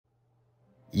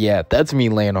Yeah, that's me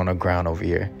laying on the ground over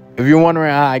here. If you're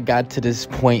wondering how I got to this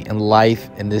point in life,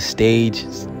 in this stage,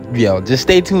 yo, just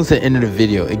stay tuned to the end of the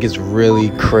video. It gets really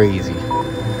crazy.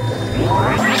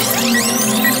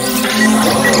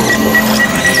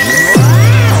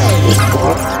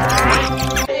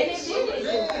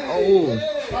 Oh,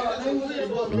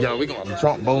 yo, we gonna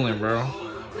jump bowling, bro.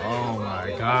 Oh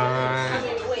my god.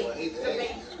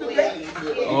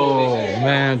 Oh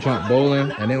man, jump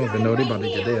bowling, and they don't even know they about to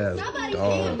get their ass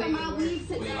dogged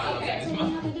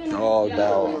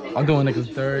out. I'm doing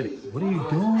niggas third. What are you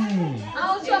doing?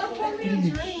 I was trying to pour me a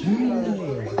drink.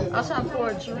 I was trying to pour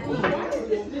a drink.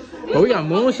 But we got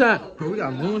moonshine. Bro, we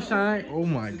got moonshine. Oh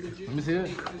my god. Let me see it.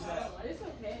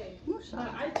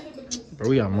 Bro,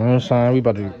 we got moonshine. We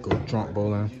about to go drunk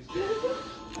bowling.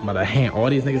 I'm about to hand all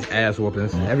these niggas ass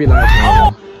whoopings. Every last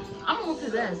one. I'm gonna whoop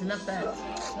his ass, not that.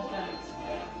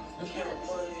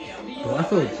 Bro, I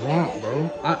feel drunk, bro.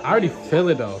 I already feel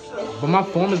it though. But my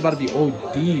form is about to be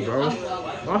OD, bro.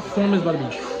 My form is about to be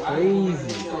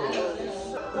crazy.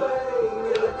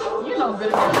 You know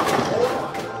better.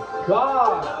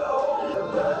 God.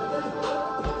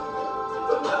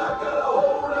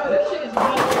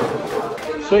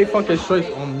 Straight fucking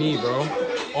straight on me, bro.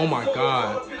 Oh my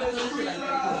god.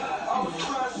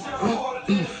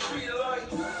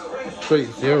 Straight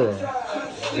zero.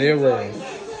 Zero.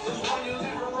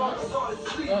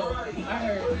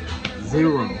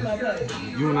 Zero.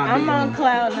 You not I'm on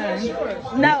cloud nine.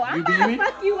 No, I'm about to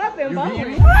fuck you up in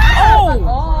bowling. Oh!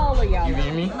 All of y'all. You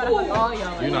beating me? I'm gonna fuck all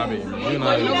y'all. You not beating me. You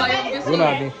not beating me. You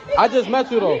not beating me. I just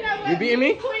met you though. You beating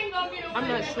me? I'm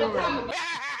not sure.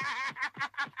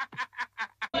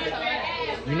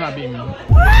 You not beating me.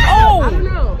 Oh! I don't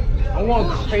know. I'm going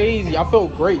crazy. I feel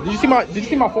great. Did you see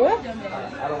my form?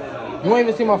 You ain't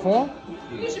even see my form?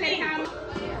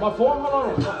 My form? Hold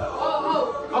on.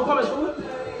 I'm coming through.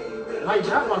 Like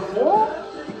that's my form?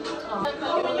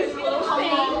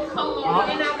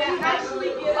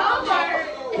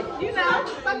 You know,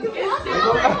 fucking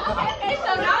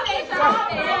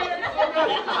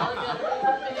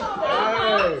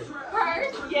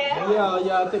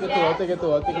Yeah, take it to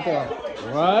her.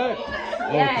 Right?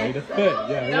 Okay, the fit.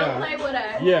 Yeah. Don't play with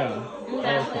us. Yeah.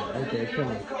 Okay, come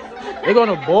on. They going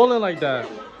to bowling like that.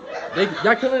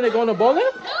 Y'all killing it going to bowling?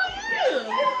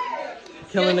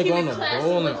 Killing it going to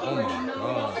bowling. Oh my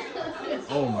god.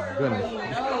 Oh my goodness.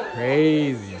 It's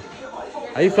crazy.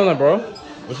 How you feeling, bro?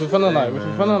 What you feeling like?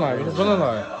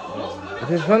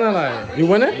 You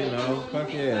winning? You know,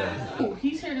 fuck yeah.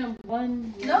 He's here to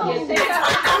one. Damn,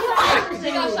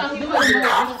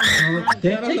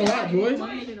 that's a lot, Joy.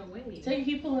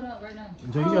 Keep pulling up right now.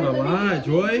 Joy, you got a lot,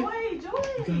 Joy. You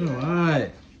got a lot.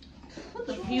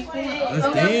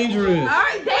 That's dangerous.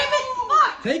 Alright, damn it!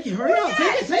 Fuck! Take it, hurry up.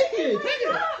 Take it.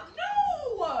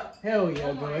 No! Hell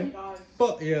yeah, Joy.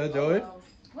 Fuck yeah, Joy.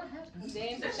 What happened?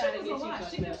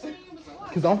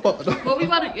 Cause I'm fucked up. But we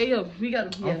gotta,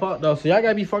 I'm fucked up, so y'all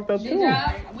gotta be fucked up too.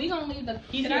 We gonna leave the.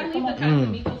 Can I leave the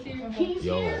Casamigos here?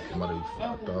 Yo, I'm about to be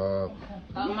fucked up.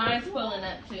 Mine's pulling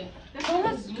up too.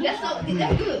 That's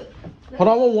good. Hold on,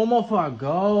 I want one more before I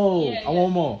go. Yeah. I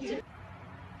want more.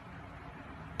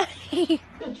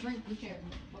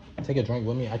 Take a drink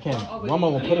with me. I can't. Mama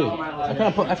will put it.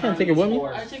 I can't take it with me.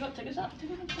 Alright, take a shot.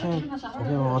 Okay,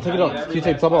 I'll take it up. Can you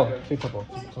take top off? Take top off.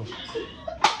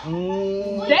 Damn!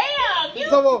 You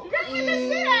Top off. ripping the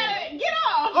shit out of it. Get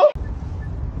off!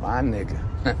 My nigga.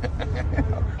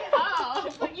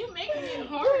 Oh, you making it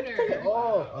harder.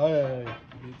 Oh, hey.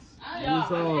 I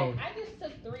just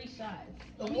took 3 shots.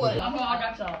 What? I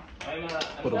got y'all.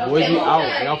 For the boys, we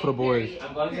out. Y'all for the boys.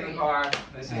 I'm going to the car.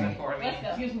 Let's see the car. Let's go.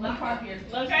 Excuse me, let's park here.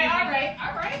 Okay, alright.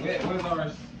 Where's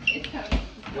ours? It's coming.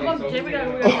 Wait, so Jay, we gotta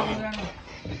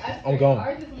I'm going.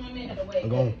 Ours is 1 minute away. I'm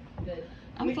going. Good.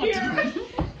 I'm fucking.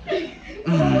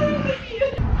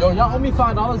 Yo, y'all owe me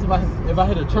 $5 if I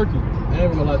hit a turkey. I ain't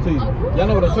even gonna lie to you. Y'all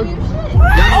know what a turkey?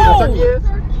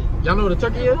 Y'all know what a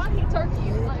turkey is?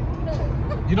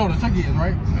 You know what a turkey is,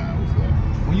 right?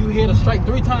 When you hit a strike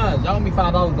 3 times, y'all owe me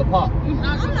 $5 a pop. I'm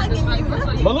not giving you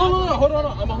nothing. But look, hold on.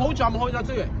 I'm gonna hold y'all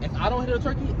to it. If I don't hit a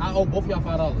turkey, I owe both of y'all $5.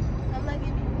 I'm not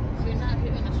giving you. You're not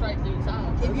hitting the strike 3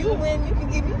 times. If you win, you can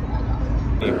give me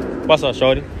 $5. What's up,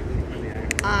 shorty?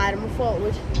 Alright, I'm gonna fuck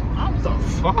with you. What the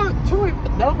fuck? Joey,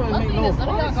 that don't make no None of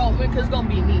y'all sense. gonna win because it's gonna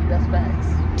be me. That's facts.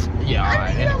 Yeah,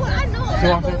 alright. You know what? I know See what I'm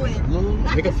I'm gonna saying? win.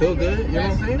 Make it feel good, you know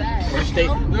what I'm saying? That's First state. You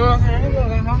know what I'm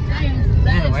saying?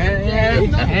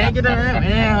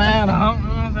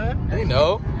 They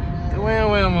know.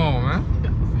 Win, man.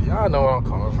 Y'all know where I'm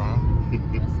coming from.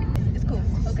 It's cool.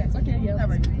 Okay, yeah. All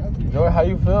right. Joey, how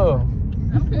you feel?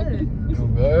 I'm good. You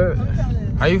good?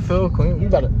 How you feel, Queen? You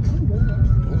gotta.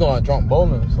 going drunk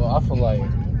bowling, so I feel like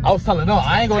I was telling no,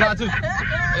 I ain't gonna lie to you.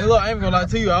 Hey, look, I ain't gonna lie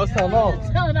to you. I was telling no.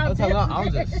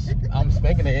 I'm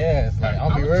spanking the ass. Like,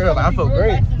 I'll be real. Like, I feel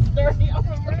great. I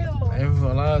ain't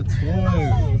gonna lie to you.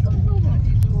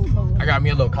 I got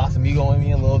me a little Casamigo in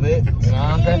me a little bit. You know what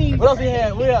I'm saying? What else we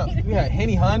had? We had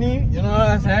Henny Honey. You know what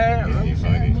I'm saying? Henny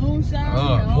Honey.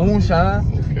 Moonshine. Moonshine.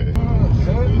 Okay.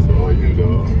 That's all you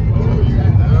know.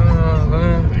 I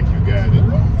think you got it.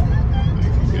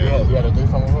 Yeah, we gotta do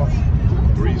something with us.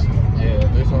 Threesome. Yeah,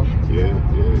 do something. Yeah.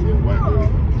 White girl.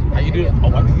 How you do that? Oh,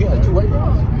 you got 2 white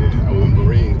girls? Yeah, I was in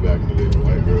Marines back in the day.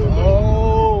 White girls.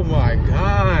 Oh my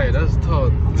God, that's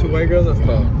tough. 2 white girls, that's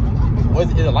tough.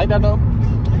 Is it like that though?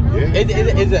 Yeah.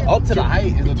 Is it up to the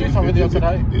height? Is the threesome really up to the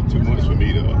height? It's too much for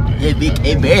me though.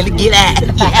 It barely get out.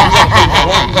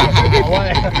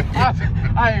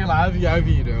 I ain't lie, I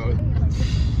be though.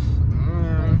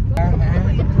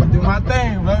 Do my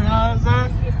thing, bro. You know what I'm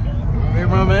saying? Big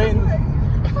bro, man.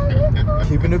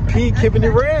 Keeping it peak, keeping it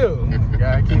real.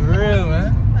 Gotta keep it real,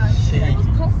 man. Shit.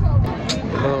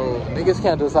 Bro, niggas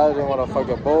can't decide if they want to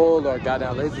fucking bowl or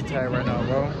goddamn laser tag right now,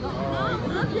 bro.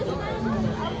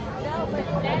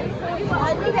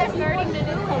 I think that's 30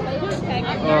 minutes for laser tag.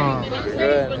 Oh,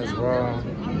 goodness, bro.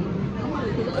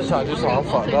 Let's try to do something. I'm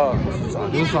fucked up. Let's try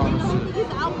to do something.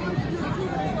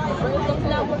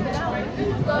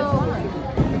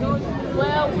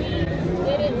 Well, we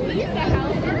didn't leave the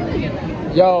house earlier.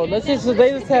 Yo, let's just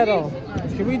laser tag on.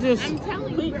 Can we just? I'm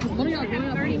telling you,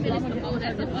 30 minutes to go.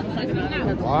 That's it.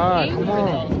 Alright, come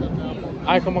on.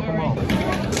 Alright, come on.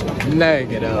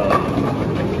 Negative.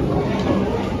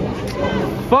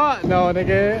 Fuck no,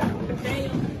 nigga.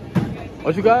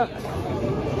 What you got?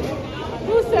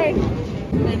 Who's saying?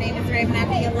 My name is Raven. I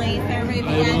pay a lane service. If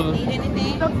you guys need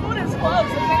anything. The food is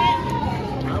closed, okay?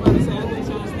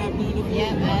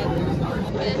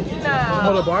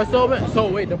 Oh, the bar still open? So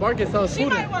wait, the bar can sell food. She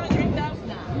might want to drink that.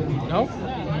 No?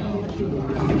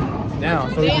 Down.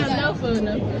 So They have no food.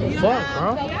 No food. Fuck,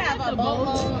 bro. So you have a bowl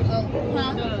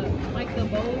Like the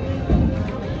bowl.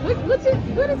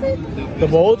 What is it? The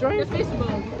bowl The drink? fish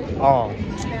bowl. Oh.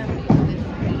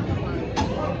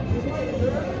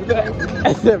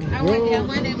 I said, I went there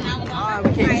one day when I was on we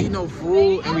can't eat no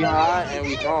food and we high and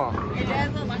we drunk. It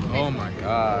does look like Oh my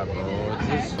God, bro.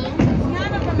 It's just...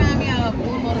 kind of remind me of a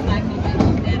full motorcycle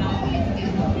that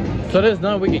always So there's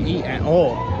nothing we can eat at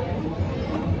all.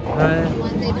 Right?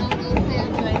 once they don't go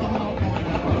sales, they don't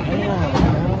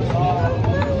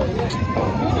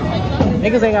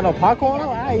Niggas ain't got no popcorn.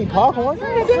 I eat popcorn. I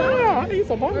eat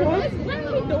some popcorn. Why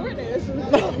are we doing this?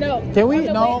 No. Can we?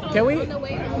 No. Can we? On the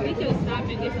way home, we could stop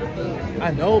and get some food.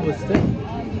 I know, but still.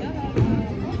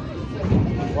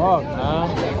 Fuck, man.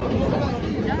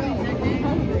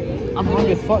 I'm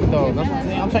hungry as fuck though. That's what I'm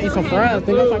saying. I'm trying to eat some fries.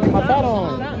 Think I'm trying to get my fat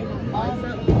on.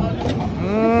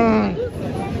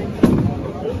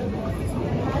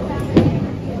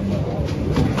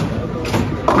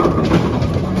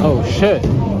 Oh shit.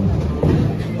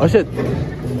 Oh shit.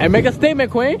 Hey, make a statement,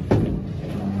 Queen.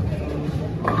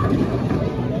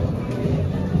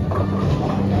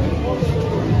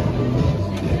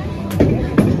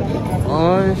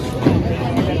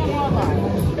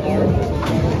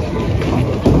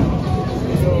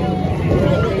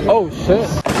 Oh shit.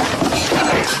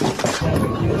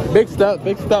 Big step,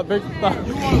 big step, big step.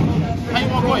 How you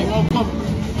want to go? You want to go?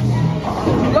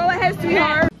 Go ahead,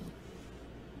 sweetheart.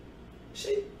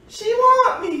 She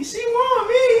want me. She want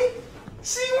me.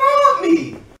 She want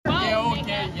me.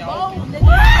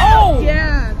 Oh!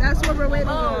 Yeah, that's what we're waiting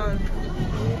on.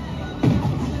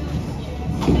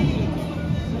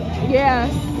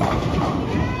 Yes.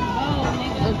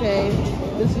 Okay,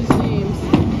 this is James.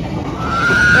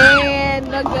 And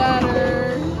the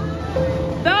gutter.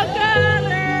 The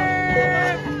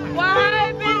gutter!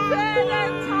 Wipe into the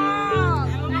top!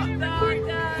 The gutter!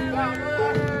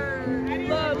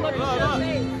 Look at your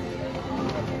face.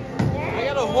 I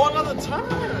got a whole other turn.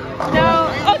 No.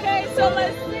 Okay, so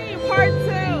let's see part 2.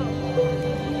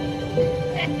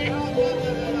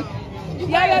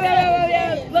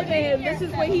 Yeah. Look at him. This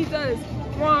is what he does.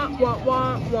 Wah, wah,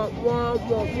 wah, wah, wah, wah,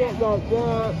 wah, wah,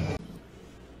 wah.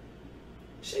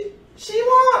 She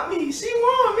want me. She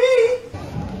want me.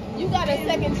 You got a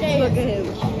second chance. Look at him.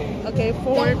 Okay,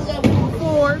 forward.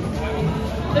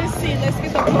 Let's see. Let's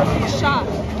get the perfect shot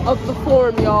of the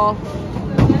form, y'all.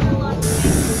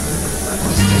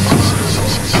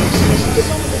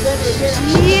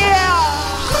 Yeah.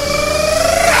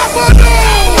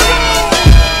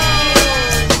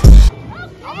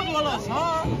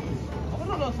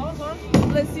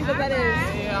 Let's see what that is.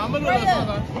 Yeah, I'm a little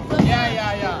something.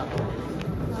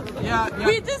 Yeah.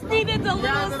 We just needed a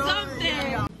little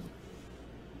something.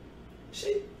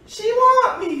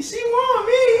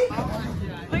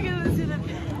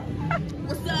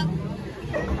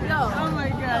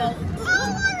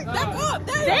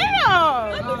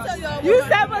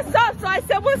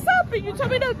 stopping. You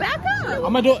told me to back up. I'm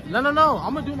gonna do it. No.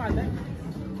 I'm gonna do my thing.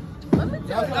 Let me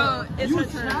do it. It's You her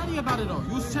was turn. chatty about it though.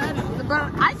 You was chatty. But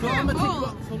I So can't I'm gonna take you move.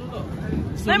 up. So look.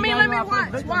 So Let you me gotta go out for the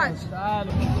watch. victim Watch. side.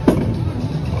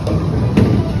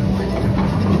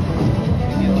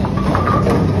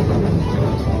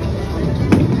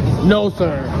 No,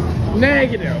 sir.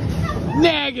 Negative.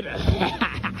 Negative.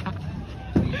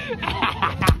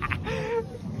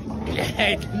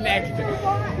 Negative.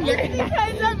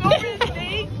 Because I'm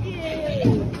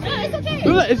overthinking. No, it's okay.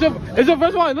 Look, it's your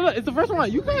first one. Look, it's the first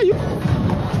one. You can.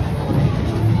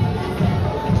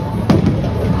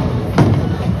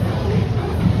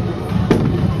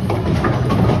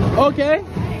 Okay.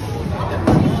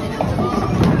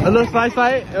 A little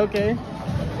side. Okay.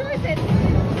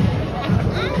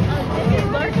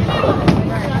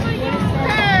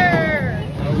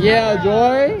 Yeah,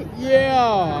 Joy.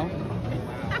 Yeah.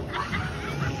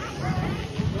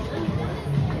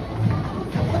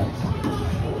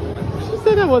 She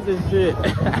said that wasn't shit. Go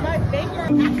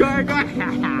ahead.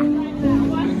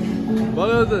 What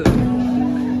is this?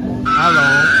 Hello.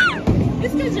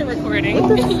 It's because you're recording.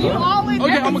 You always.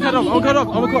 Okay, I'm gonna cut up.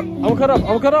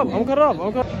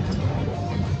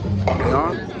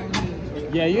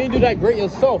 Yeah, you ain't do that great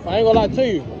yourself. I ain't gonna lie to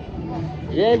you.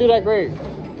 You ain't do that great.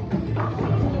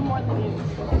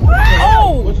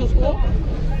 Oh! What's your score?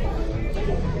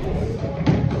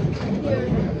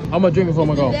 I'm gonna drink before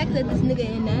I go.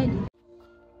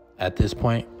 At this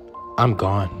point, I'm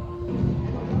gone.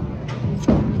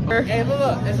 Hey,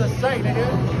 look, it's a strike, nigga.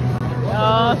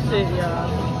 Oh shit, y'all.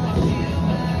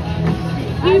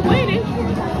 He winning.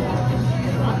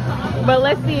 But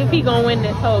let's see if he gonna win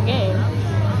this whole game.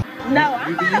 No,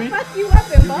 I'm gonna fuck you up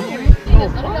and bone.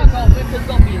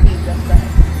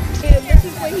 And this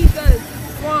is what he does.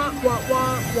 Wah, wah,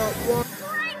 wah, wah, wah.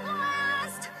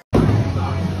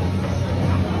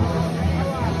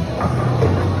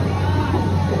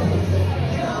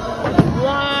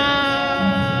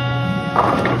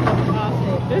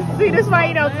 See, this is why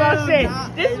you don't talk shit.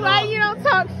 This is why you don't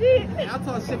talk shit. I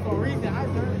talk shit for a reason.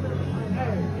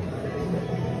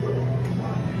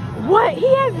 What? He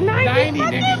has 90 90,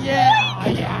 fucking nigga. points? Yeah.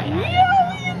 Yo, he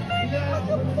has 90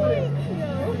 fucking points,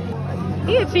 yo.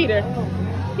 He a cheater.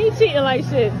 He cheating like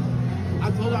shit.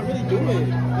 I told you I really do it.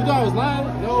 You thought I was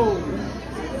lying? No.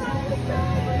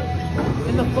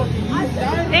 In the fucking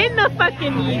Yeezys. In the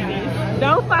fucking Yeezys.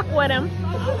 Don't fuck with him.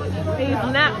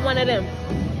 He's not one of them.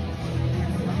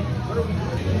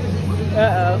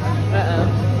 Uh-oh.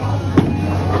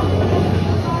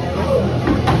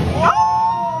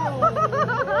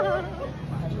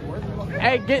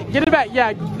 Hey, get it back.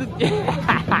 Yeah.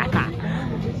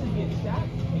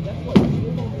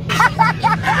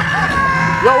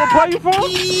 Yo, what part you from?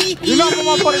 You're not from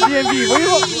my part of DMV. Where you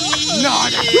from? No.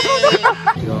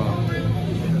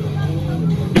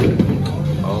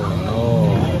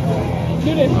 Oh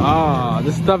no. Ah,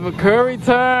 the Stephen Curry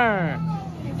turn.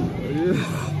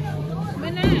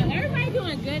 But nah, everybody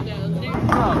doing good though.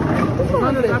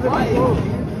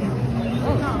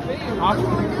 I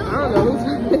don't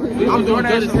know. I'm doing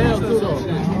good as hell too though.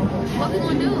 What we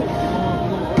gonna do?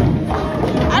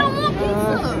 I don't want pizza. I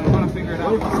want to figure it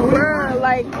out.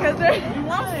 Like, cause they're...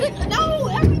 No,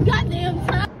 every goddamn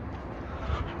time.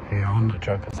 Yeah, I'm the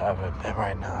drunkest I've ever been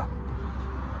right now.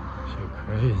 Shit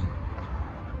crazy.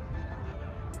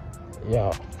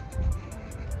 Yo.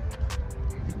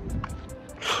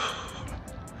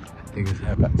 Niggas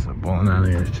have back to balling out of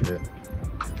here and shit.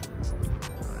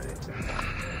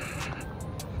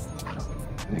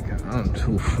 Nigga, I'm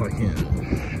too fucking...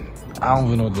 I don't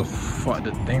even know what the fuck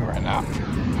to think right now.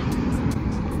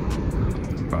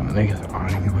 Bro, niggas are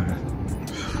arguing.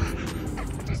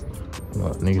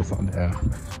 Look, niggas out there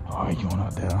arguing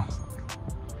out there.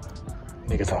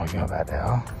 Niggas arguing out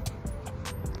there.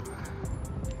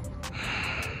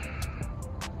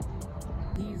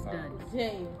 He's done.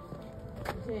 James,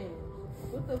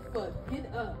 what the fuck? Get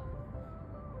up.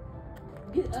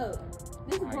 Get up.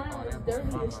 This ground is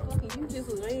dirty as fuck and you just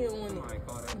laying on it.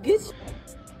 Get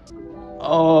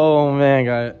Oh man,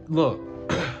 guys. Look,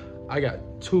 I got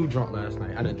too drunk last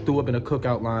night. I done threw up in a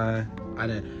cookout line. I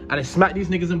done smacked these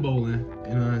niggas in bowling.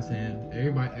 You know what I'm saying?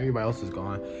 Everybody else is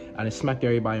gone. I done smacked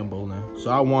everybody in bowling. So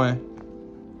I won.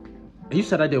 And you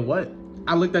said I did what?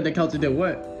 I looked at the couch and did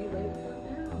what?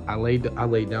 I laid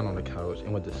down on the couch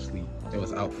and went to sleep. It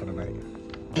was out for the night.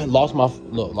 And lost my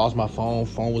phone.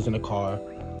 Phone was in the car.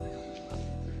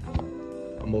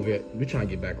 I'm over here. We trying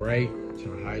to get back right.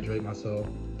 Trying to hydrate myself.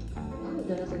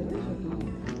 So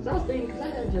I was thinking, because I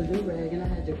had your do-rag and I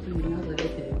had your keys, and I was like,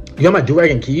 okay. You got my do-rag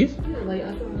and keys? Yeah, like,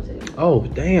 I told him, I said, Oh,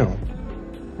 damn.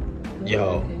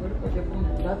 Yo. okay, where the fuck your phone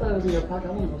at? But I I thought it was in your pocket.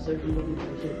 I wasn't gonna search you looking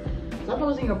for shit. So I thought it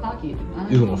was in your pocket.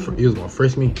 You was gonna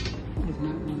frisk me? I was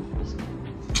not gonna frisk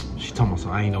you. She told me so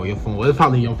I ain't know your phone. It's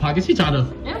probably in your pocket. She tried to.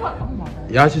 Yeah, what? Oh my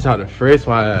god. Y'all she tried to frisk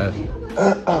my ass.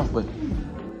 But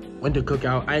went to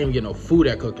cookout. I ain't even get no food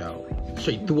at cookout.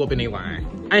 Straight threw up in their line.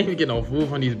 I ain't even get no food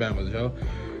from these bammers, yo.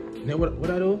 And then what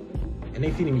I do? And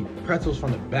they feeding me pretzels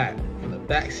from the back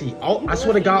seat. Oh, I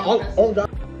swear to God, oh God.